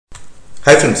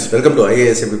Hi friends, welcome to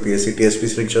IAS APPSC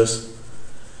TSPC lectures.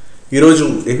 ఈరోజు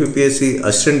APPSC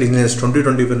assistant engineers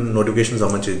 2021 notification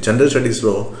సంబంధించి general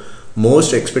స్టడీస్లో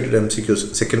most expected MCQs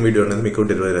second video అనేది మీకు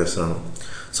delivery చేస్తున్నాను.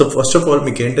 So first of all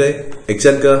మీకు ఏంటంటే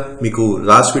ఎగ్జాక్ట్గా మీకు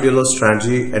లాస్ట్ వీడియోలో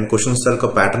strategy and questions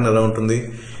taluka pattern ఎలా ఉంటుంది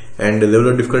అండ్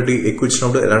లెవెల్ ఆఫ్ డిఫికల్టీ ఎక్కువ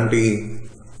ఇచ్చినప్పుడు ఎలాంటి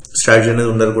స్ట్రాటజీ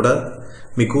అనేది ఉండాలి కూడా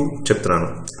మీకు చెప్తున్నాను.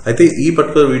 అయితే ఈ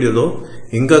పర్టికులర్ వీడియోలో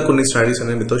ఇంకా కొన్ని స్ట్రాటజీస్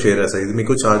అనేవి మీతో షేర్ చేస్తాయి. ఇది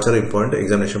మీకు చాలా చాలా ఇంపార్టెంట్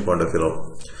ఎగ్జామినేషన్ పాయింట్ ఆఫ్ వ్యూలో.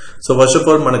 సో ఫస్ట్ ఆఫ్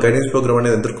ఆల్ మన గైడెన్స్ ప్రోగ్రామ్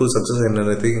అనేది ఎంతకు సక్సెస్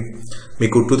అయిందనేది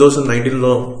మీకు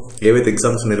 2019లో ఏవైతే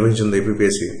ఎగ్జామ్స్ నిర్వహించింది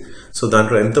APPSC, సో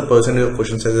దాంట్లో ఎంత పర్సెంటేజ్ ఆఫ్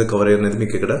క్వశ్చన్స్ అయితే కవర్ అయ్యాయి అనేది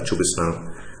మీకు ఇక్కడ చూపిస్తున్నాను.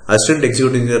 అసిస్టెంట్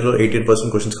ఎగ్జిక్యూటివ్ ఇంజనీర్లో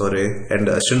 88% క్వశ్చన్స్ కవర్ అయ్యాయి and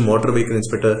assistant motor vehicle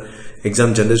inspector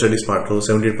exam general studies పార్ట్లో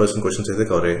 78% క్వశ్చన్స్ అయితే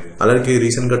కవర్ అయ్యాయి. అలాగే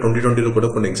రీసెంట్గా 2020లో కూడా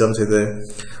కొన్ని ఎగ్జామ్స్ అయితే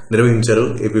నిర్వహించారు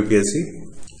APPSC.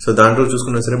 సో దాంట్లో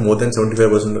చూసుకున్నా సరే more than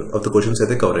 75% of the questions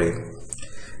అయితే కవర్ అయ్యాయి.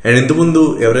 అండ్ ఇంతకుముందు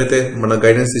ఎవరైతే మన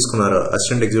గైడెన్స్ తీసుకున్నారో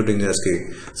అసిస్టెంట్ ఎగ్జిక్యూటివ్ ఇంజనీర్స్ కి,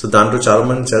 సో దాంట్లో చాలా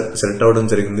మంది సెలెక్ట్ అవ్వడం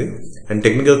జరిగింది. అండ్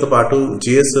టెక్నికల్ తో పాటు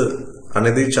GS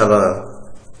అనేది చాలా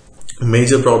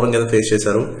మేజర్ ప్రాబ్లం కింద ఫేస్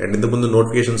చేశారు. అండ్ ఇంతకుముందు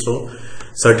నోటిఫికేషన్స్ లో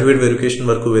సర్టిఫికేట్ వెరిఫికేషన్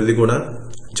వరకు వెళ్ళి కూడా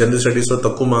జనరల్ స్టడీస్ లో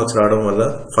తక్కువ మార్క్స్ రావడం వల్ల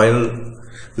ఫైనల్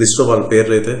లిస్ట్ లో వాళ్ళ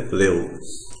పేర్లు అయితే లేవు.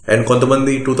 అండ్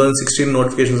కొంతమంది 2016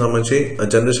 నోటిఫికేషన్ సంబంధించి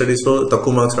జనరల్ స్టడీస్ లో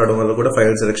తక్కువ మార్క్స్ రావడం వల్ల కూడా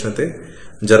ఫైనల్ సెలెక్షన్ అయితే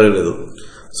జరగలేదు.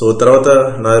 సో తర్వాత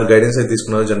నా గైడెన్స్ అయితే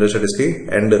తీసుకున్నారు జనరల్ స్టడీస్ కి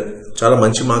అండ్ చాలా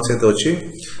మంచి మార్క్స్ అయితే వచ్చి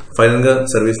ఫైనల్ గా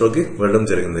సర్వీస్ లోకి వెళ్ళడం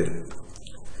జరిగింది.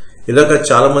 ఇలాగ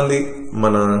చాలా మంది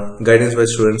మన గైడెన్స్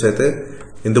వైజ్ స్టూడెంట్స్ అయితే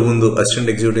ఇంతకుముందు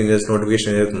అసిస్టెంట్ ఎగ్జిక్యూటివ్ ఇంజనీర్స్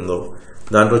నోటిఫికేషన్ ఏదైతే ఉందో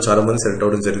దాంట్లో చాలా మంది సెలెక్ట్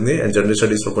అవ్వడం జరిగింది అండ్ జనరల్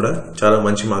స్టడీస్ లో కూడా చాలా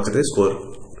మంచి మార్క్స్ అయితే స్కోర్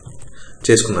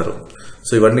చేసుకున్నారు.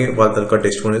 సో ఇవన్నీ వాళ్ళ తరఫు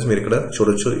టెస్ట్ మోడల్స్ మీరు ఇక్కడ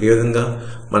చూడొచ్చు. ఏ విధంగా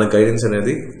మన గైడెన్స్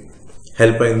అనేది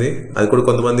హెల్ప్ అయింది. అది కూడా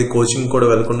కొంతమంది కోచింగ్ కూడా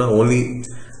వెళ్లకుండా ఓన్లీ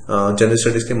జనరల్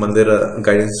స్టడీస్ కి మన దగ్గర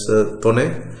గైడెన్స్ తోనే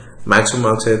మాక్సిమం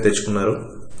మార్క్స్ అయితే తెచ్చుకున్నారు.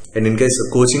 అండ్ ఇన్ కేస్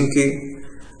కోచింగ్ కి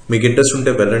మీకు ఇంట్రెస్ట్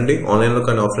ఉంటే వెళ్ళండి. ఆన్లైన్ లో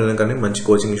కానీ ఆఫ్లైన్ లో కానీ మంచి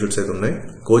కోచింగ్ ఇన్స్టిట్యూట్స్ అయితే ఉన్నాయి.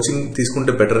 కోచింగ్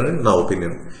తీసుకుంటే బెటర్ అని నా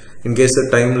ఒపీనియన్. ఇన్ కేస్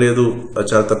టైం లేదు,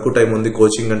 చాలా తక్కువ టైం ఉంది,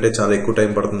 కోచింగ్ అంటే చాలా ఎక్కువ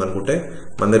టైం పడుతుంది అనుకుంటే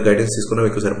మన దగ్గర గైడెన్స్ తీసుకున్నా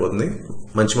ఎక్కువ సరిపోతుంది.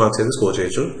 మంచి మార్క్స్ అయితే స్కోర్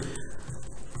చేయొచ్చు.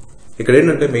 ఇక్కడ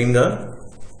ఏంటంటే మెయిన్ గా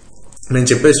నేను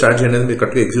చెప్పే స్ట్రాటజీ అనేది మీరు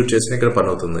కరెక్ట్గా ఎగ్జిక్యూట్ చేస్తే ఇక్కడ పని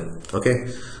అవుతుంది. ఓకే,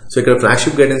 సో ఇక్కడ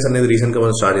ఫ్లాగ్షిప్ గైడెన్స్ అనేది రీసెంట్ గా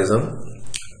మనం స్టార్ట్ చేసాం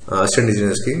అసిస్టెంట్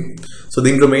ఇంజనీర్స్ కి. సో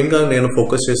దీంట్లో మెయిన్ గా నేను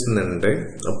ఫోకస్ చేస్తుంది ఏంటంటే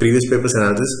previous papers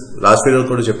analysis. Last video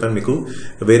కూడా చెప్పాను మీకు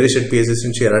వేరే స్టేట్ PSS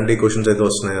నుంచి ఎలాంటి క్వశ్చన్స్ అయితే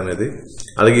వస్తున్నాయి అనేది.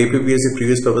 అలాగే APPSC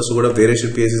ప్రీవియస్ పేపర్స్ కూడా వేరే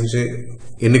స్టేట్ PSS నుంచి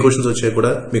ఎన్ని క్వశ్చన్స్ వచ్చాయో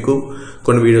కూడా మీకు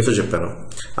కొన్ని వీడియోస్ లో చెప్పాను.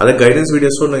 అలాగే గైడెన్స్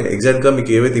వీడియోస్ లో నేను ఎగ్జాక్ట్ గా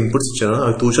మీకు ఏవైతే ఇన్పుట్స్ ఇచ్చానో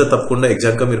అవి తూచా తప్పకుండా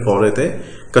ఎగ్జాక్ట్ గా మీరు ఫాలో అయితే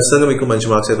ఖచ్చితంగా మీకు మంచి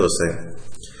మార్క్స్ అయితే వస్తాయి.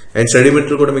 అండ్ స్టడీ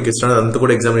మెటీరియల్ కూడా మీకు ఇస్తాను, అంతా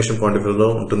కూడా ఎగ్జామినేషన్ పాయింట్ ఆఫ్ వ్యూలో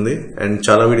ఉంటుంది. అండ్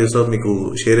చాలా వీడియోస్ లో మీకు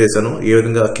షేర్ చేశాను ఏ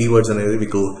విధంగా కీవర్డ్స్ అనేది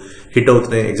మీకు హిట్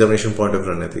అవుతున్నాయి ఎగ్జామినేషన్ పాయింట్ ఆఫ్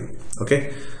వ్యూ అనేది. ఓకే,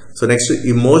 సో నెక్స్ట్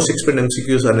ఈ మోస్ట్ ఎక్స్పెక్టెడ్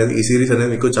MCQs అనేది ఈ సిరీస్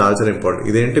అనేది మీకు చాలా చాలా ఇంపార్టెంట్.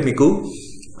 ఇదేంటే మీకు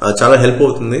చాలా హెల్ప్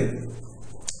అవుతుంది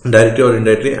directly or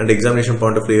indirectly. And examination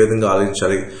point of view ఏ విధంగా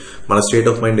ఆలోచించాలి, మన స్టేట్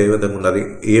ఆఫ్ మైండ్ ఏ విధంగా ఉండాలి,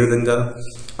 ఏ విధంగా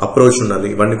అప్రోచ్ ఉండాలి,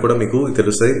 ఇవన్నీ కూడా మీకు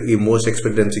తెలుస్తాయి ఈ మోస్ట్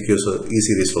ఎక్స్పెక్టెడ్ MCQs ఈ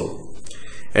సిరీస్ లో.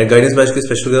 అండ్ గైడెన్స్ బ్యాచ్ కి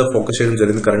స్పెషల్ గా ఫోకస్ చేయడం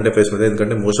జరిగింది కరెంట్ అఫైర్స్ మీద.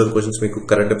 ఎందుకంటే మోస్ట్ ఆఫ్ ద క్వశ్చన్స్ మీకు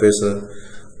కరెంట్ అఫైర్స్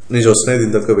నుంచి వస్తున్నాయి,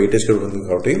 దీని తగ్గ వెయిటేజ్ కూడా ఉంది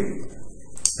కాబట్టి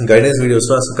గైడెన్స్ వీడియోస్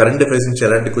లో అసలు కరెంట్ అఫైర్స్ నుంచి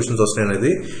ఎలాంటి క్వశ్చన్స్ వస్తున్నాయి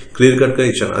అనేది క్లియర్ కట్ గా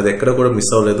ఇచ్చాను. అది ఎక్కడ కూడా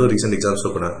మిస్ అవ్వలేదు రీసెంట్ ఎగ్జామ్స్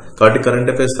లో కూడా. కాబట్టి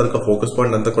కరెంట్ అఫైర్స్ తరగ ఫోకస్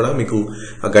పాయింట్ అంతా కూడా మీకు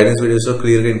ఆ గైడెన్స్ వీడియోస్ లో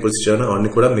క్లియర్ గా ఇన్పుట్స్ ఇచ్చాను,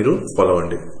 అవన్నీ కూడా మీరు ఫాలో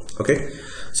అవ్వండి. ఓకే,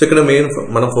 సో ఇక్కడ మెయిన్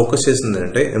మనం ఫోకస్ చేసింది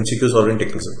అంటే MCQ solving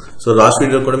techniques. So last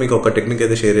video కూడా మీకు ఒక టెక్నిక్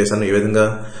అయితే షేర్ చేశాను, ఏ విధంగా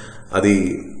అది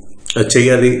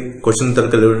చేయాలి క్వశ్చన్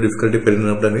తరగతి లెవెల్ డిఫికల్టీ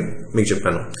పెరిగినప్పుడు అని మీకు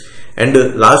చెప్పాను. అండ్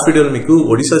లాస్ట్ వీడియోలో మీకు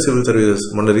ఒడిశా సివిల్ సర్వీసెస్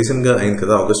మొన్న రీసెంట్ గా అయింది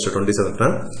కదా August 27th.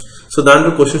 సో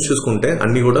దాంట్లో క్వశ్చన్స్ చూసుకుంటే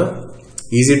అన్ని కూడా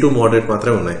ఈజీ టు మోడరేట్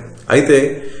మాత్రమే ఉన్నాయి. అయితే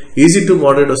ఈజీ టు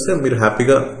మోడరేట్ వస్తే మీరు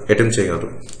హ్యాపీగా అటెంప్ట్ చేయగలరు.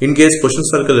 ఇన్ కేస్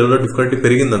క్వశ్చన్స్ తరగతి లెవెల్ డిఫికల్టీ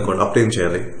పెరిగింది అనుకోండి, అప్పుడు ఏం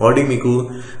చేయాలి? ఆల్రెడీ మీకు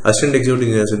అసిస్టెంట్ ఎగ్జిక్యూటివ్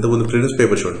ఇంజనీర్స్ ఇంతకుముందు ప్రిలిమ్స్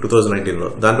పేపర్ చూడండి 2019లో,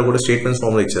 దాంట్లో కూడా స్టేట్మెంట్స్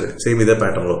ఫార్ములా ఇచ్చారు సేమ్ ఇదే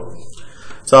ప్యాటర్న్ లో.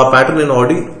 సో ఆ ప్యాటర్న్ నేను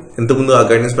ఆల్రెడీ ఇంతకుముందు ఆ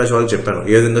గైడెన్స్ బ్యాచ్ వాళ్ళకి చెప్పాను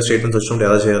ఏ విధంగా స్టేట్మెంట్స్ వచ్చినప్పుడు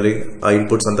ఎలా చేయాలి, ఆ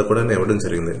ఇన్పుట్స్ అంతా కూడా నేను ఇవ్వడం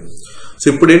జరిగింది. సో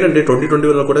ఇప్పుడు ఏంటంటే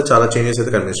 2021లో కూడా చాలా చేంజెస్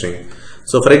అయితే కనిపిస్తున్నాయి.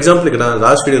 సో ఫర్ ఎగ్జాంపుల్ ఇక్కడ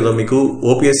లాస్ట్ వీడియోలో మీకు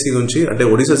OPSC నుంచి అంటే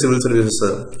ఒడిశా సివిల్ సర్వీసెస్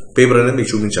పేపర్ అనేది మీకు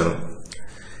చూపించాను.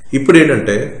 ఇప్పుడు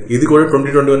ఏంటంటే ఇది కూడా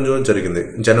 2021లో జరిగింది,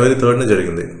 January 3rd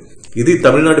జరిగింది. ఇది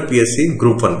తమిళనాడు PSC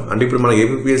Group 1 అంటే ఇప్పుడు మన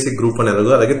APPSC Group 1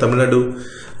 ఎలాగో అలాగే తమిళనాడు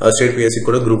స్టేట్ PSC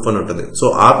కూడా Group 1 ఉంటుంది. సో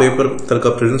ఆ పేపర్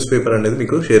తరగతి ప్రిలిమ్స్ పేపర్ అనేది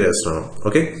మీకు షేర్ చేస్తున్నాను.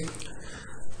 ఓకే,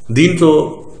 దీంట్లో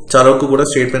చాలా వరకు కూడా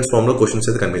స్టేట్మెంట్స్ ఫామ్ లో క్వశ్చన్స్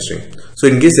అయితే కనిపిస్తాయి. సో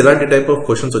ఇన్ కేస్ ఎలాంటి టైప్ ఆఫ్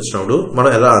క్వశ్చన్స్ వచ్చినప్పుడు మనం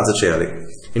ఎలా ఆన్సర్ చేయాలి?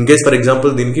 ఇన్ కేస్ ఫర్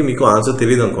ఎగ్జాంపుల్ దీనికి మీకు ఆన్సర్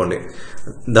తెలియదు అనుకోండి,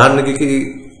 దానికి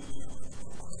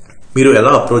మీరు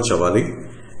ఎలా అప్రోచ్ అవ్వాలి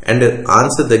అండ్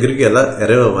ఆన్సర్ దగ్గరికి ఎలా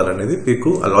అరైవ్ అవ్వాలనేది మీకు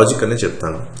ఆ లాజిక్ అనేది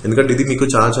చెప్తాను. ఎందుకంటే ఇది మీకు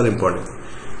చాలా చాలా ఇంపార్టెంట్.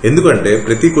 ఎందుకంటే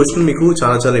ప్రతి క్వశ్చన్ మీకు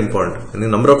చాలా చాలా ఇంపార్టెంట్.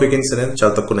 నంబర్ ఆఫ్ వేకెన్సీస్ అనేది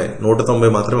చాలా తక్కువ ఉన్నాయి,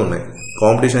 190 మాత్రమే ఉన్నాయి.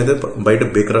 కాంపిటీషన్ అయితే బయట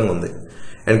భీకరంగా ఉంది.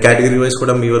 అండ్ కేటగిరీ వైజ్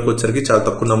కూడా మీ వరకు వచ్చరికి చాలా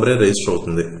తక్కువ నెంబరే రిజిస్టర్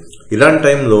అవుతుంది. ఇలాంటి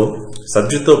టైంలో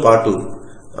సబ్జెక్ట్తో పాటు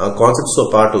కాన్సెప్ట్స్తో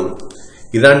పాటు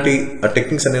ఇలాంటి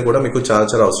టెక్నిక్స్ అనేవి కూడా మీకు చాలా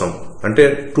చాలా అవసరం. అంటే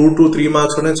 2 to 3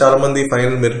 మార్క్స్ లోనే చాలా మంది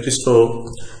ఫైనల్ మెరిట్ లిస్ట్ లో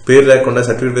పేరు లేకుండా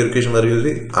సర్టిఫికేట్ వెరిఫికేషన్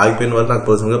వరకు ఆగిపోయిన వాళ్ళు నాకు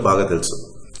పర్సనల్ గా బాగా తెలుసు.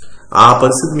 ఆ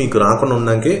పరిస్థితి మీకు రాకుండా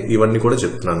ఉన్నాకే ఇవన్నీ కూడా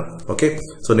చెప్తున్నాను. ఓకే,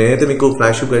 సో నేనైతే మీకు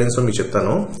ఫ్లాగ్షిప్ గైడెన్స్ లో మీకు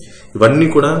చెప్తాను. ఇవన్నీ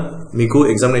కూడా మీకు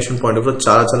ఎగ్జామినేషన్ పాయింట్ ఆఫ్ లో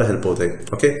చాలా చాలా హెల్ప్ అవుతాయి.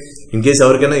 ఓకే, ఇన్ కేసు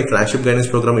ఎవరికైనా ఈ ఫ్లాగ్షిప్ గైడెన్స్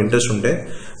ప్రోగ్రామ్ ఇంట్రెస్ట్ ఉంటే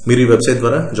మీరు ఈ వెబ్సైట్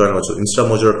ద్వారా జాయిన్ అవ్వచ్చు,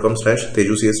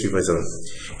 instamojo.com/tejucs357.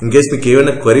 ఇన్ కేసు మీకు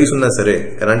ఏమైనా క్వరీస్ ఉన్నా సరే,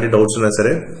 ఎలాంటి డౌట్స్ ఉన్నా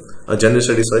సరే, జనరల్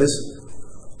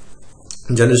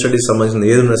స్టడీస్ సంబంధించిన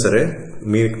ఏది ఉన్నా సరే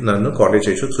మీరు నన్ను కాంటాక్ట్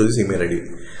చేయొచ్చు through this email ID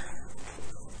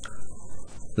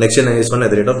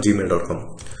nextgen@gmail.com.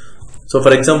 So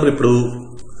for example ఇప్పుడు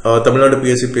తమిళనాడు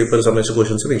PSC పేపర్ సంబంధించిన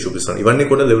క్వశ్చన్స్ మీకు చూపిస్తాను. ఇవన్నీ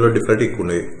కూడా లెవెల్ ఆఫ్ డిఫరెంట్ ఎక్కువ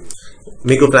ఉన్నాయి.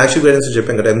 మీకు ఫ్లాగ్షిప్ గైడెన్స్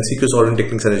చెప్పాను కదా, MCQ సాల్వింగ్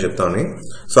టెక్నిక్స్ అనేది చెప్తామని.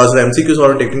 సో అసలు MCQ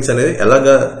సాల్వింగ్ టెక్నిక్స్ అనేది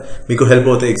ఎలాగా మీకు హెల్ప్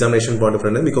అవుతాయి ఎగ్జామినేషన్ పాయింట్ ఆఫ్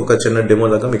అనేది మీకు ఒక చిన్న డెమో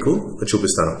లాగా మీకు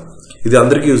చూపిస్తాను. ఇది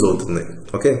అందరికీ యూజ్ అవుతుంది.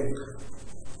 Okay,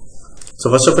 so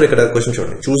first of all ఇక్కడ క్వశ్చన్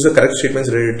చూడండి, choose the correct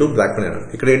statements related to black money అన్నాడు.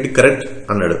 ఇక్కడ ఏంటి కరెక్ట్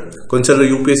అన్నాడు, కొంచెం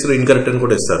యూపీఎస్సీలో ఇన్కరెక్ట్ అని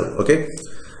కూడా ఇస్తారు. ఓకే,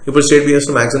 ఇప్పుడు స్టేట్ బిజినెస్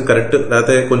మాక్సిమం కరెక్ట్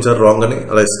లేకపోతే కొంచెం రాంగ్ అని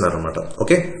అలా ఇస్తున్నారు అనమాట.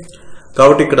 ఓకే,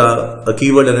 కాబట్టి ఇక్కడ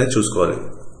కీవర్డ్ అనేది చూసుకోవాలి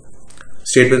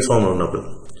స్టేట్మెంట్స్ ఫామ్ లో ఉన్నప్పుడు.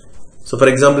 సో ఫర్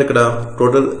ఎగ్జాంపుల్ ఇక్కడ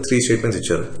టోటల్ 3 స్టేట్మెంట్స్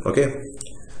ఇచ్చారు. ఓకే,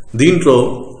 దీంట్లో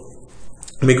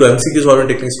మీకు MCQ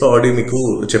సాల్వింగ్ టెక్నిక్స్ లో ఆల్రెడీ మీకు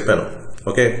చెప్పాను.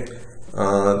 ఓకే,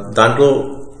 దాంట్లో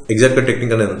ఎగ్జాక్ట్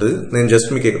టెక్నిక్ అనేది ఉంటుంది. నేను జస్ట్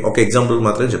మీకు ఒక ఎగ్జాంపుల్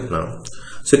మాత్రమే చెప్తున్నాను.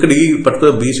 సో ఇక్కడ ఈ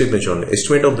పర్టికులర్ బి స్టేట్మెంట్ చూడండి,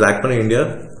 estimate of black money India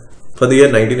for the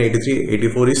year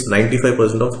 1983-84 is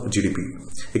 95% of GDP.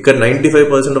 ఇక్కడ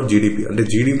 95% ఆఫ్ జీడిపి అంటే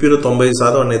జీడిపిలో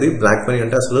 90% అనేది బ్లాక్ మనీ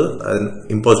అంటే అసలు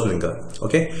ఇంపాసిబుల్ ఇంకా.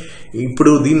 ఓకే,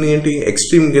 ఇప్పుడు దీన్ని ఏంటి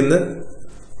ఎక్స్ట్రీమ్ కింద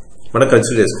మనం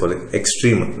కన్సిడర్ చేసుకోవాలి.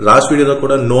 ఎక్స్ట్రీమ్ లాస్ట్ వీడియోలో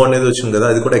కూడా నో అనేది వచ్చింది కదా,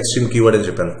 అది కూడా ఎక్స్ట్రీమ్ కీవర్డ్ అని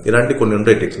చెప్పాను. ఇలాంటి కొన్ని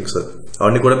ఉంటాయి టెక్నిక్స్,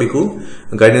 అవన్నీ కూడా మీకు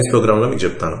గైడెన్స్ ప్రోగ్రామ్ లో మీకు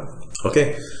చెప్తాను. ఓకే,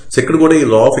 సో ఇక్కడ కూడా ఈ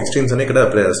లా ఆఫ్ ఎక్స్ట్రీమ్స్ అని ఇక్కడ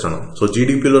అప్లై చేస్తాను. సో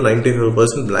జీడిపిలో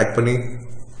 95% బ్లాక్ మనీ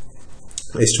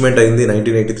ఎస్టిమేట్ అయింది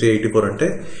 1983-84 అంటే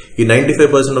ఈ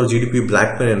 95% ఆఫ్ జీడిపి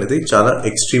బ్లాక్ మనీ అనేది చాలా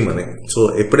ఎక్స్ట్రీమ్ అని. సో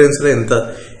ఎప్పుడైనా సరే ఎంత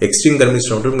ఎక్స్ట్రీమ్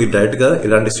కనిపిస్తున్నప్పుడు మీరు డైరెక్ట్ గా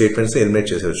ఇలాంటి statements eliminate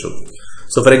చేసేవచ్చు.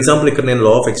 So for example ఇక్కడ నేను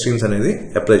లా ఆఫ్ ఎక్స్ట్రీమ్స్ అనేది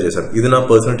అప్లై చేశాను. ఇది నా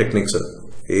పర్సనల్ టెక్నిక్స్.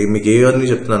 మీకు ఏవన్నీ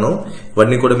చెప్తున్నానో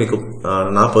ఇవన్నీ కూడా మీకు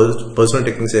నా పర్సనల్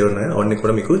టెక్నిక్స్ ఏమన్నాయో అవన్నీ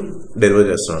కూడా మీకు డెలివర్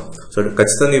చేస్తున్నాను. సో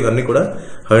ఖచ్చితంగా ఇవన్నీ కూడా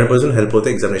 100% హెల్ప్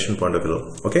అవుతాయి ఎగ్జామినేషన్ పాయింట్ ఆఫ్ వ్యూలో.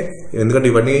 ఓకే, ఎందుకంటే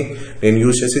ఇవన్నీ నేను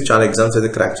యూజ్ చేసి చాలా ఎగ్జామ్స్ అయితే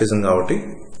క్రాక్ చేశాను కాబట్టి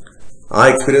ఆ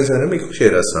ఎక్స్పీరియన్స్ అనేది మీకు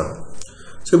షేర్ చేస్తున్నాను.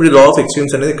 సో ఇప్పుడు లా ఆఫ్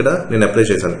ఎక్స్ట్రీమ్స్ అనేది ఇక్కడ నేను అప్లై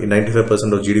చేశాను. ఈ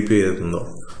 95% ఆఫ్ జీడిపి ఏదైతుందో,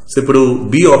 సో ఇప్పుడు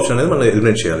బి ఆప్షన్ అనేది మనం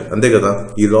ఎలిమినేట్ చేయాలి అంతే కదా.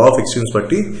 ఈ లా ఆఫ్ ఎక్స్ట్రీమ్స్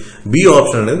బట్టి బి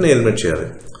ఆప్షన్ అనేది నేను ఎలిమినేట్ చేయాలి.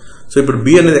 సో ఇప్పుడు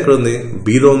బి అనేది ఎక్కడ ఉంది,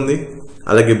 బిలో ఉంది.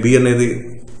 అలాగే బి అనేది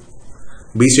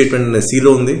బి స్టేట్మెంట్ అనేది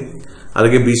సిలో ఉంది.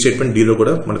 అలాగే బి స్టేట్మెంట్ డిలో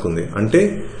కూడా మనకు ఉంది. అంటే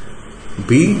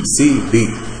బిసిడి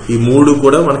ఈ 3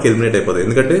 కూడా మనకి ఎలిమినేట్ అయిపోతాయి,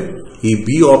 ఎందుకంటే ఈ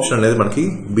బి ఆప్షన్ అనేది మనకి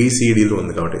బిసిడిలో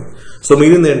ఉంది కాబట్టి. సో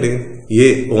మిగిలింది ఏంటి, ఏ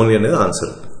ఓన్లీ అనేది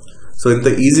ఆన్సర్. సో ఇంత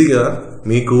ఈజీగా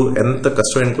మీకు ఎంత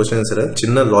కష్టమైన క్వశ్చన్ అయినా సరే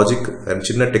చిన్న లాజిక్ అండ్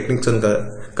చిన్న టెక్నిక్స్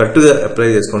కరెక్ట్గా అప్లై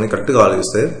చేసుకొని కరెక్ట్గా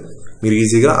ఆలోచిస్తే మీరు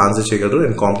ఈజీగా ఆన్సర్ చేయగలరు.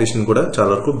 అండ్ కాంపిటీషన్ కూడా చాలా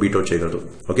వరకు బీట్అవుట్ చేయగలరు.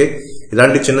 ఓకే,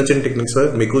 ఇలాంటి చిన్న చిన్న టెక్నిక్స్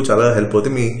మీకు చాలా హెల్ప్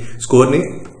అవుతాయి మీ స్కోర్ని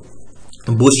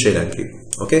బూస్ట్ చేయడానికి.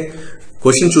 ఓకే,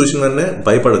 క్వశ్చన్ చూసిన వెంటనే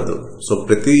భయపడద్దు. సో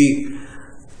ప్రతి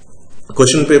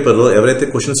క్వశ్చన్ పేపర్లో ఎవరైతే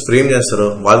క్వశ్చన్స్ ఫ్రేమ్ చేస్తారో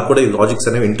వాళ్ళు కూడా ఈ లాజిక్స్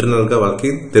అనేవి ఇంటర్నల్ గా వాళ్ళకి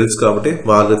తెలుసు కాబట్టి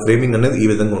వాళ్ళ ఫ్రేమింగ్ అనేది ఈ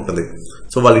విధంగా ఉంటుంది.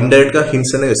 సో వాళ్ళు ఇండైరెక్ట్ గా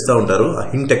హింట్స్ అనేవి ఇస్తూ ఉంటారు. ఆ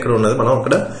హింట్ ఎక్కడ ఉన్నది మనం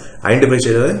అక్కడ ఐడెంటిఫై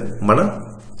చేయడమే మన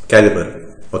క్యాలిబర్.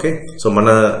 ఓకే, సో మన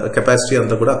కెపాసిటీ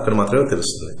అంతా కూడా అక్కడ మాత్రమే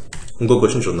తెలుస్తుంది. ఇంకో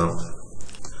క్వశ్చన్ చూద్దాం.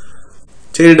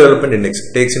 Child development index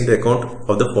takes in to account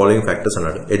of the following factors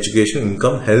అన్నాడు, education,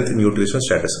 income, health, nutrition,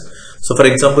 status. So for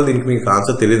example దీనికి మీకు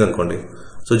ఆన్సర్ తెలియదు అనుకోండి.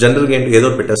 సో జనరల్గా ఏంటి ఏదో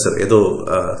పెట్టేస్తారు, ఏదో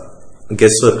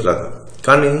గెస్ వర్క్ లాగా.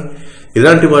 కానీ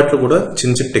ఇలాంటి వాటిలో కూడా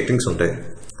చిన్న చిన్న టెక్నిక్స్ ఉంటాయి.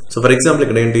 సో ఫర్ ఎగ్జాంపుల్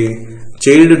ఇక్కడ ఏంటి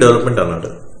చైల్డ్ డెవలప్మెంట్ అన్నాడు.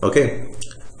 ఓకే,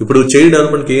 ఇప్పుడు చైల్డ్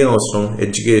డెవలప్మెంట్కి ఏం అవసరం,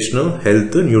 ఎడ్యుకేషన్,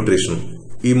 హెల్త్, న్యూట్రిషన్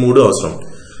ఈ 3 అవసరం.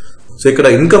 సో ఇక్కడ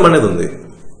ఇన్కమ్ అనేది ఉంది.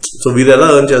 సో వీరు ఎలా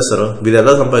ఎర్న్ చేస్తారు, వీరు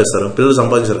ఎలా సంపాదిస్తారు, పిల్లలు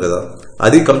సంపాదించారు కదా,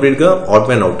 అది కంప్లీట్ గా out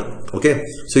man out. Okay,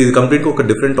 so ఇది కంప్లీట్ గా ఒక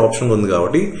డిఫరెంట్ ఆప్షన్ ఉంది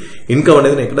కాబట్టి ఇన్కమ్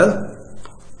అనేది నేను ఇక్కడ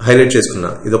హైలైట్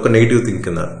చేసుకున్నా. ఇది ఒక నెగిటివ్ థింగ్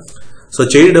కింద. సో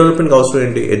చైల్డ్ డెవలప్మెంట్ అవసరం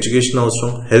ఏంటి, ఎడ్యుకేషన్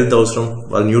అవసరం, హెల్త్ అవసరం,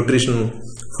 వాళ్ళ న్యూట్రిషన్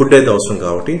ఫుడ్ అయితే అవసరం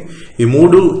కాబట్టి ఈ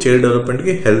 3 చైల్డ్ డెవలప్మెంట్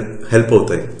కి హెల్ప్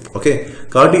అవుతాయి. ఓకే,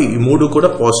 కాబట్టి ఈ మూడు కూడా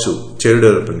పాజిటివ్ చైల్డ్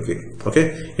డెవలప్మెంట్కి. ఓకే,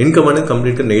 ఇన్కమ్ అనేది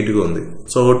కంప్లీట్గా నెగిటివ్గా ఉంది.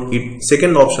 సో ఈ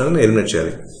సెకండ్ ఆప్షన్ అనేది ఎలిమినేట్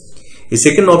చేయాలి. ఈ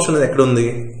సెకండ్ ఆప్షన్ అనేది ఎక్కడ ఉంది?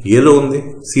 ఏలో ఉంది,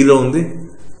 సిలో ఉంది,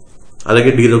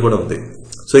 అలాగే డీలో కూడా ఉంది.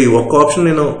 సో ఈ ఒక్క ఆప్షన్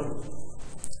నేను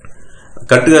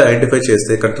కరెక్ట్గా ఐడెంటిఫై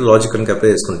చేస్తే, కరెక్ట్ లాజిక్ కనుక అప్లై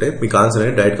చేసుకుంటే మీకు ఆన్సర్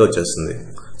అనేది డైరెక్ట్గా వచ్చేస్తుంది.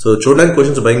 సో చూడడానికి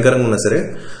క్వశ్చన్స్ భయంకరంగా ఉన్నా సరే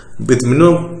with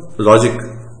minimum logic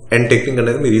and technique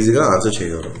అనేది మీరు ఈజీగా ఆన్సర్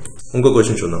చేయగలరు. ఇంకో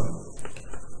క్వశ్చన్ చూద్దాం.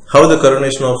 How the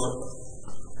coronation of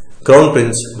crown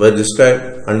prince were described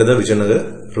under the Vijayanagar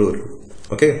rule.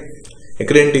 Okay,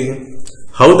 ఇక్కడేంటి?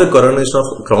 How the coronation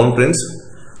of crown prince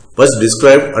was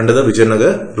described under the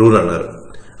Vijayanagar rule అన్నారు.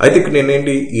 అయితే ఇక్కడ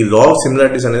నేనేంటి ఈ లా ఆఫ్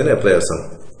సిమిలారిటీస్ అనేది అప్లై చేస్తాను.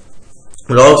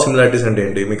 లా ఆఫ్ సిమిలారిటీస్ అంటే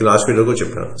ఏంటి మీకు లాస్ట్ వీడియోలో కూడా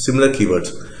చెప్పాను. Similar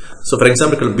keywords. So for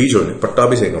example ఇక్కడ బీ చూడండి,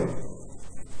 పట్టాభిషేకం,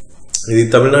 ఇది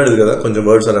తమిళనాడు కదా, కొంచెం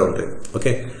వర్డ్స్ అలా ఉంటాయి.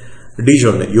 ఓకే, డి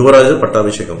చూడండి, యువరాజు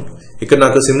పట్టాభిషేకం. ఇక్కడ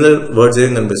నాకు సిమిలర్ వర్డ్స్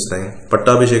ఏం కనిపిస్తున్నాయి?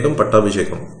 పట్టాభిషేకం,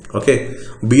 పట్టాభిషేకం. ఓకే,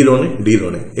 బిలోని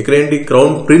డీలోని. ఇక్కడ ఏంటి?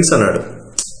 క్రౌన్ ప్రిన్స్ అన్నాడు.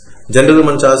 జనరల్గా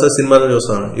మనం చాలాసార్లు సినిమాలో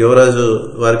చూస్తాం, యువరాజు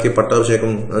వారికి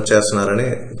పట్టాభిషేకం చేస్తున్నారని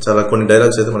చాలా కొన్ని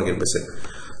డైలాగ్స్ అయితే మనకి వినిపిస్తాయి.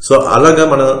 సో అలాగా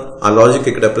మనం ఆ లాజిక్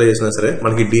ఇక్కడ అప్లై చేసినా సరే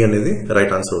మనకి డి అనేది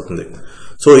రైట్ ఆన్సర్ అవుతుంది.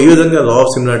 సో ఈ విధంగా లా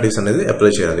ఆఫ్ సిమిలారిటీస్ అనేది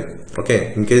అప్లై చేయాలి. ఓకే,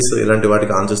 ఇన్ కేసు ఇలాంటి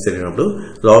వాటికి ఆన్సర్స్ తెలియనప్పుడు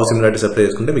లా ఆఫ్ సిమిలారిటీస్ అప్లై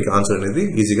చేసుకుంటే మీకు ఆన్సర్ అనేది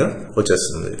ఈజీగా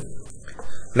వచ్చేస్తుంది.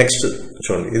 నెక్స్ట్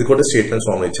చూడండి, ఇది కూడా స్టేట్మెంట్స్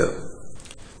ఫామ్ ఇచ్చారు.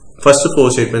 ఫస్ట్ 4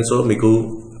 స్టేట్మెంట్స్ మీకు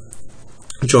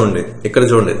చూడండి, ఇక్కడ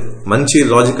చూడండి మంచి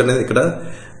లాజిక్ అనేది ఇక్కడ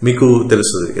మీకు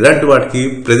తెలుస్తుంది. ఇలాంటి వాటికి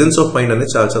ప్రెజెన్స్ ఆఫ్ మైండ్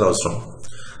అనేది చాలా చాలా అవసరం.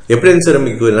 ఎప్పుడైనా సరే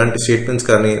మీకు ఇలాంటి స్టేట్మెంట్స్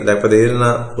కానీ లేకపోతే ఏదైనా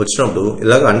వచ్చినప్పుడు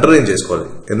ఇలాగ అండర్లైన్ చేసుకోవాలి.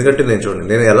 ఎందుకంటే నేను చూడండి,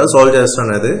 నేను ఎలా సాల్వ్ చేస్తాను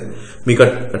అనేది మీకు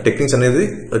టెక్నిక్స్ అనేది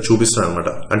చూపిస్తున్నాను అనమాట.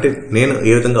 అంటే నేను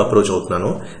ఏ విధంగా అప్రోచ్ అవుతున్నాను,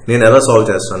 నేను ఎలా సాల్వ్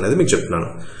చేస్తాను అనేది మీకు చెప్తున్నాను.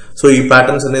 సో ఈ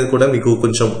ప్యాటర్న్స్ అనేది కూడా మీకు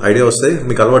కొంచెం ఐడియా వస్తే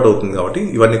మీకు అలవాటు అవుతుంది కాబట్టి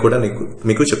ఇవన్నీ కూడా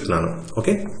మీకు చెప్తున్నాను.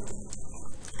 ఓకే,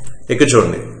 ఇక్కడ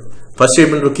చూడండి, ఫస్ట్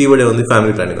స్టేట్మెంట్ లో కీవర్డ్ ఉంది,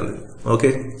 ఫ్యామిలీ ప్లానింగ్ ఉంది. ఓకే,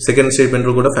 సెకండ్ స్టేట్మెంట్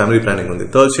లో కూడా ఫ్యామిలీ ప్లానింగ్ ఉంది,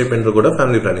 థర్డ్ స్టేట్మెంట్ లో కూడా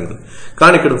ఫ్యామిలీ ప్లానింగ్ ఉంది.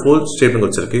 కానీ ఇక్కడ ఫోర్త్ స్టేట్మెంట్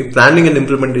వచ్చరికి planning and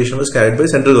implementation was carried by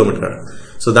central government అన్నాడు.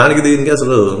 సో దానికి దీనికి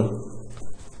అసలు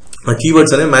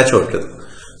కీవర్డ్స్ అనేవి మ్యాచ్ అవ్వట్లేదు.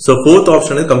 సో ఫోర్త్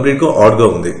ఆప్షన్ అనేది కంప్లీట్ గా ఆడ్ గా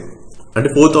ఉంది. అంటే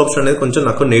ఫోర్త్ ఆప్షన్ అనేది కొంచెం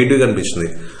నాకు నెగిటివ్ గా అనిపించింది.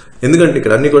 ఎందుకంటే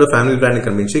ఇక్కడ అన్ని కూడా ఫ్యామిలీ ప్లానింగ్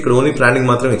కనిపించి ఇక్కడ ఓన్లీ ప్లానింగ్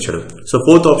మాత్రం ఇచ్చాడు. సో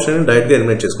ఫోర్త్ ఆప్షన్ డైరెక్ట్ గా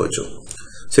ఎలిమినేట్ చేసుకోవచ్చు.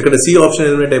 సో ఇక్కడ సి ఆప్షన్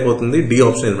ఎలిమినేట్ అయిపోతుంది, డి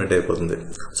ఆప్షన్ ఎలిమినేట్ అయిపోతుంది.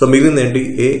 సో మిగిలింది ఏంటి?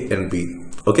 ఏ అండ్ బి.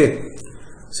 ఓకే,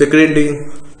 సో ఇక్కడ ఏంటి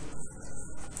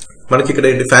మనకి ఇక్కడ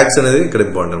ఏంటి ఫ్యాక్ట్స్ అనేది ఇక్కడ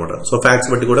ఇంపార్టెంట్ అనమాట. సో ఫ్యాక్ట్స్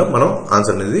బట్టి కూడా మనం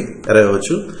ఆన్సర్ అనేది అరైవ్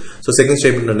అవ్వచ్చు. సో సెకండ్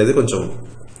స్టేట్మెంట్ అనేది కొంచెం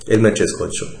ఎలిమినేట్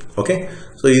చేసుకోవచ్చు. ఓకే,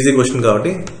 సో ఈజీ క్వశ్చన్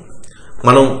కాబట్టి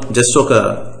మనం జస్ట్ ఒక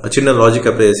చిన్న లాజిక్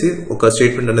అప్లై చేసి ఒక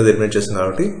స్టేట్మెంట్ అనేది ఎలిమినేట్ చేస్తాం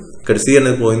కాబట్టి ఇక్కడ సి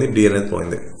అనేది పోయింది, డి అనేది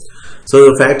పోయింది. సో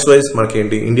ఫ్యాక్ట్స్ వైజ్ మనకి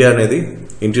ఏంటి? ఇండియా అనేది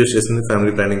ఇంట్రడ్యూస్ చేసింది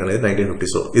ఫ్యామిలీ ప్లానింగ్ అనేది 1950.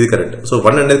 సో ఇది కరెక్ట్. సో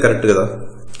 1 అనేది కరెక్ట్ కదా.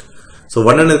 సో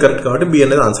 1 అనేది కరెక్ట్ కాబట్టి బి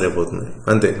అనేది ఆన్సర్ అయిపోతుంది.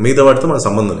 అంతే, మిగతా వాటితో మన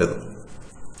సంబంధం లేదు.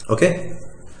 ఓకే,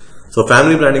 సో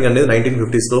ఫ్యామిలీ ప్లానింగ్ అనేది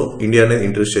 1950s లో ఇండియా అనేది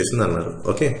ఇంట్రడ్యూస్ చేసింది అన్నారు.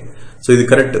 ఓకే, సో ఇది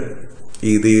కరెక్ట్.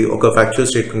 ఇది ఒక ఫ్యాక్చువల్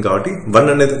స్టేట్మెంట్ కాబట్టి 1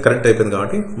 అనేది కరెక్ట్ అయిపోయింది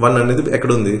కాబట్టి 1 అనేది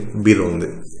ఎక్కడ ఉంది? బిలో ఉంది.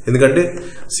 ఎందుకంటే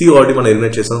సి ఆల్రెడీ మనం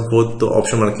ఎలిమినేట్ చేసాం, ఫోర్త్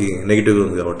ఆప్షన్ మనకి నెగిటివ్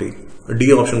ఉంది కాబట్టి డి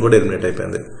ఆప్షన్ కూడా ఎలిమినేట్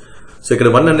అయిపోయింది. సో ఇక్కడ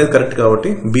 1 అనేది కరెక్ట్ కాబట్టి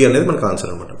బి అనేది మనకు ఆన్సర్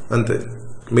అనమాట. అంతే,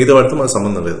 మిగతా వాటితో మనకు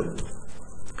సంబంధం లేదు.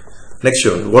 Next,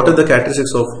 what are the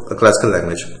characteristics of classical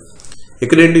language?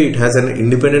 ఇక్కడ ఏంటి? It has an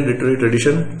independent literary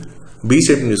tradition. B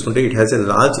statement చూసుకుంటే it has a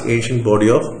large ancient body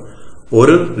of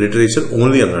oral literature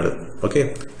only అన్నాడు. ఓకే,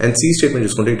 అండ్ సి స్టేట్మెంట్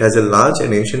చూసుకుంటే it has a large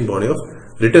and ancient body of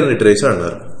return literature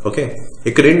అన్నారు. Okay,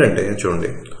 ఇక్కడ ఏంటంటే చూడండి,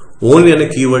 only అనే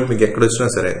keyword మీకు ఎక్కడ వచ్చినా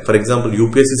సరే, for example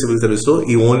UPSC civil service లో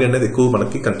ఈ ఓన్లీ అనేది ఎక్కువ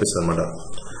మనకి కనిపిస్తుంది అనమాట.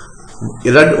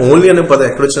 ఇలాంటి ఓన్లీ అనే పదం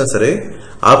ఎక్కడ వచ్చినా సరే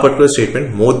ఆ particular statement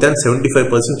more than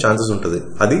 75% chances ఉంటుంది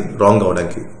అది రాంగ్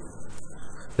అవడానికి.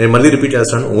 నేను మళ్ళీ రిపీట్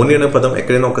చేస్తాను, ఓన్లీ అనే పదం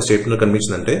ఎక్కడైనా ఒక స్టేట్మెంట్ లో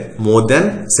కనిపించిందంటే మోర్ దాన్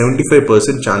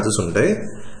 75% ఛాన్సెస్ ఉంటాయి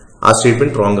ఆ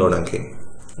స్టేట్మెంట్ రాంగ్ అవడానికి.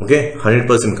 ఓకే,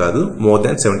 100% కాదు, మోర్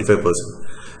దాన్ 75%.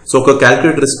 సో ఒక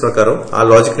క్యాల్కులేటర్ రిస్క్ ప్రకారం ఆ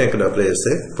లాజిక్ ని ఇక్కడ అప్లై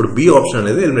చేస్తే ఇప్పుడు బి ఆప్షన్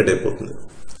అనేది ఎలిమినేట్ అయిపోతుంది.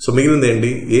 సో మిగిలింది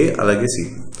ఏంటి? ఏ అలాగే సి.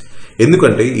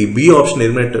 ఎందుకంటే ఈ బి ఆప్షన్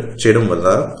ఎలిమినేట్ చేయడం వల్ల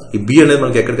ఈ బి అనేది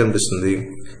మనకి ఎక్కడ కనిపిస్తుంది?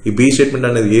 ఈ బి స్టేట్మెంట్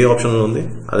అనేది ఏ ఆప్షన్ లో ఉంది,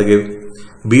 అలాగే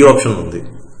బి ఆప్షన్ లో ఉంది.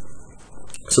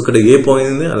 సో ఇక్కడ ఏ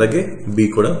పోయింది, అలాగే బి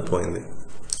కూడా పోయింది.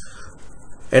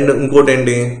 అండ్ ఇంకోటి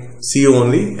ఏంటి? C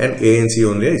only and A and C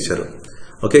only ఇచ్చారు.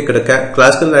 ఓకే, ఇక్కడ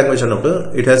క్లాసికల్ లాంగ్వేజ్ అన్నప్పుడు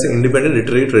it has independent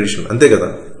literary tradition, అంతే కదా.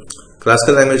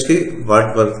 క్లాసికల్ లాంగ్వేజ్ కి వాటి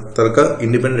తరక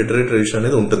ఇండిపెండెంట్ లిటరీ ట్రెడిషన్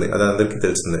అనేది ఉంటుంది, అది అందరికీ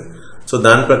తెలిసిందే. సో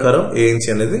దాని ప్రకారం ఏఎన్సీ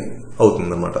అనేది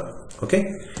అవుతుంది అనమాట. ఓకే,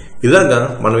 ఇలాగా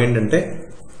మనం ఏంటంటే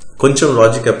కొంచెం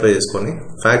లాజిక్ అప్లై చేసుకొని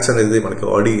ఫ్యాక్ట్స్ అనేది మనకి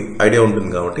ఆల్రెడీ ఐడియా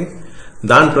ఉంటుంది కాబట్టి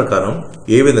దాని ప్రకారం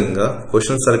ఏ విధంగా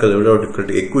question circle level of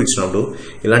difficulty ఎక్కువ ఇచ్చినప్పుడు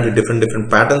ఇలాంటి డిఫరెంట్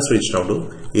ప్యాటర్న్స్ ఇచ్చినప్పుడు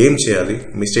ఏం చేయాలి,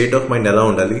 మీ స్టేట్ ఆఫ్ మైండ్ ఎలా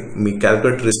ఉండాలి, మీ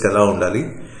క్యాల్కులేటర్ రిస్క్ ఎలా ఉండాలి,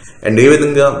 అండ్ ఏ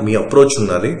విధంగా మీ అప్రోచ్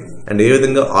ఉండాలి, అండ్ ఏ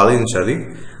విధంగా ఆలోచించాలి,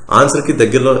 ఆన్సర్కి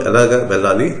దగ్గరలో ఎలాగా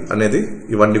వెళ్ళాలి అనేది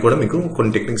ఇవన్నీ కూడా మీకు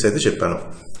కొన్ని టెక్నిక్స్ అయితే చెప్పాను.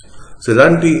 సో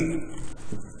ఇలాంటి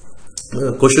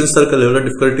question circle level of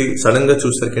difficulty sudden గా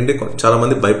చూసేసరికి చాలా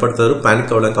మంది భయపడతారు,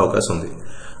 పానిక్ అవడానికి అవకాశం ఉంది.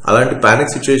 అలాంటి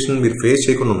పానిక్ సిచ్యువేషన్ మీరు ఫేస్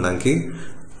చేయకుండా ఉండడానికి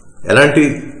ఎలాంటి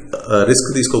రిస్క్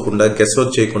తీసుకోకుండా, గెస్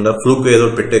వర్క్ చేయకుండా, ఫ్లూక్ ఏదో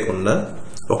పెట్టేయకుండా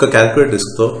ఒక క్యాల్కులేట్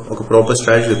రిస్క్ తో, ఒక ప్రాపర్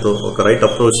స్ట్రాటజీతో, ఒక రైట్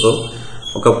అప్రోచ్ తో,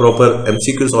 ఒక ప్రాపర్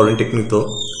MCQ సాల్వింగ్ టెక్నిక్ తో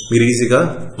మీరు ఈజీగా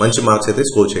మంచి మార్క్స్ అయితే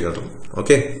స్కోర్ చేయగలరు.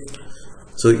 ఓకే,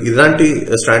 సో ఇలాంటి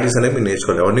స్ట్రాటజీస్ అనేవి మీరు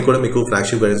నేర్చుకోవాలి. అవన్నీ కూడా మీకు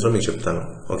ఫ్లాగ్షిప్ గైడెన్స్ లో మీకు చెప్తాను.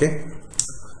 ఓకే,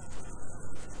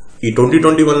 ఈ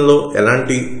 2021లో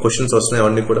ఎలాంటి క్వశ్చన్స్ వస్తున్నాయి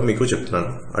అవన్నీ కూడా మీకు చెప్తున్నాను.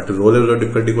 అటు రో లెవెల్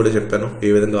డిఫికల్టీ కూడా చెప్పాను, ఏ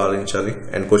విధంగా ఆలోచించాలి,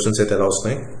 అండ్ క్వశ్చన్స్ అయితే ఎలా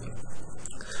వస్తున్నాయి,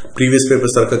 ప్రీవియస్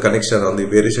పేపర్స్ తరగ కనెక్షన్ ఉంది,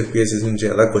 వేరియస్ PSCs నుంచి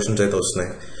ఎలా క్వశ్చన్స్ అయితే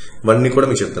వస్తున్నాయి, ఇవన్నీ కూడా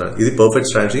మీకు చెప్తున్నాను. ఇది పర్ఫెక్ట్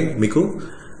స్ట్రాటజీ మీకు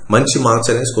మంచి మార్క్స్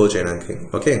అనేది స్కోర్ చేయడానికి.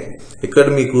 ఓకే, ఇక్కడ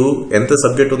మీకు ఎంత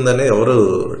సబ్జెక్ట్ ఉందనే ఎవరు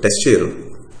టెస్ట్ చేయరు.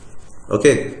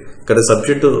 ఓకే, ఇక్కడ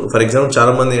సబ్జెక్టు ఫర్ ఎగ్జాంపుల్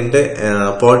చాలా మంది అంటే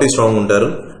పాలిటీ స్ట్రాంగ్ ఉంటారు.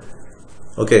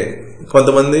 ఓకే,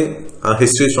 కొంతమంది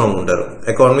హిస్టరీ స్ట్రాంగ్ ఉంటారు.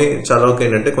 ఎకానమీ చాలా వరకు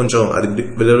ఏంటంటే కొంచెం అది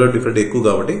లెవెల్ ఆఫ్ డిఫికల్టీ ఎక్కువ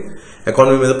కాబట్టి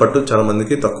ఎకానమీ మీద పట్టు చాలా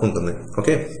మందికి తక్కువ ఉంటుంది.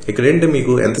 ఓకే, ఇక్కడ ఏంటి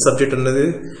మీకు ఎంత సబ్జెక్ట్ అనేది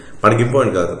మనకి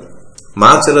ఇంపార్టెంట్ కాదు,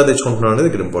 మార్క్స్ ఎలా తెచ్చుకుంటున్నాం అనేది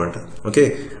ఇక్కడ ఇంపార్టెంట్. ఓకే,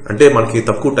 అంటే మనకి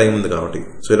తక్కువ టైం ఉంది కాబట్టి.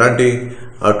 సో ఇలాంటి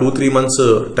 2-3 months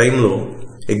టైంలో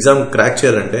ఎగ్జామ్ క్రాక్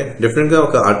చేయాలంటే డెఫినెట్గా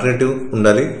ఒక ఆల్టర్నేటివ్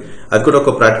ఉండాలి. అది కూడా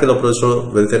ఒక ప్రాక్టికల్ అప్రోచ్లో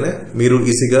వెళ్తేనే మీరు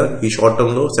ఈజీగా ఈ షార్ట్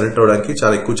టర్మ్లో సెలెక్ట్ అవ్వడానికి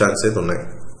చాలా ఎక్కువ ఛాన్సెస్ అయితే ఉన్నాయి.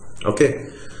 ఓకే,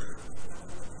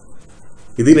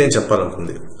 ఇది నేను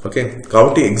చెప్పాలనుకుంది. ఓకే,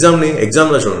 కాబట్టి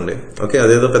ఎగ్జామ్లో చూడండి. ఓకే,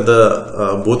 అదేదో పెద్ద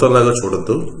భూతంలాగా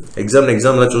చూడొద్దు.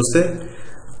 ఎగ్జామ్లా చూస్తే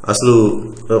అసలు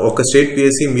ఒక స్టేట్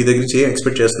PSC మీ దగ్గర నుంచి ఏం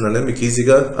ఎక్స్పెక్ట్ చేస్తుంది అనేది మీకు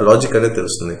ఈజీగా లాజిక్ అనేది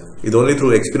తెలుస్తుంది. ఇది ఓన్లీ త్రూ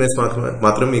ఎక్స్పీరియన్స్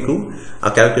మాత్రం మీకు ఆ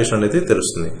క్యాల్కులేషన్ అనేది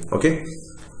తెలుస్తుంది. Okay,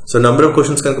 so number of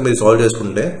questions కనుక మీరు సాల్వ్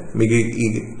చేసుకుంటే మీకు ఈ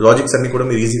లాజిక్స్ అన్ని కూడా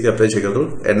మీరు ఈజీగా అప్లై చేయగలరు.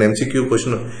 అండ్ MCQ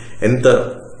క్వశ్చన్ ఎంత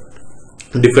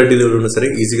డిఫికల్టీ లెవెల్ ఉన్నా సరే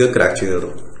ఈజీగా క్రాక్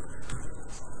చేయగలరు.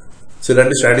 సో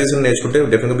ఇలాంటి స్ట్రాటజీస్ నేర్చుకుంటే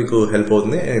డెఫినెట్గా మీకు హెల్ప్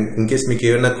అవుతుంది. అండ్ ఇన్ కేస్ మీకు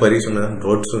ఏమైనా క్వరీస్ ఉన్నా,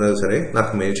 డౌట్స్ ఉన్నా సరే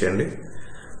నాకు మెయిల్ చేయండి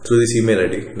through this email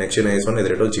ID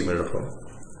nextgen@gmail.com.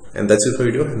 And that's it for the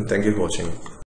video, and thank you for watching.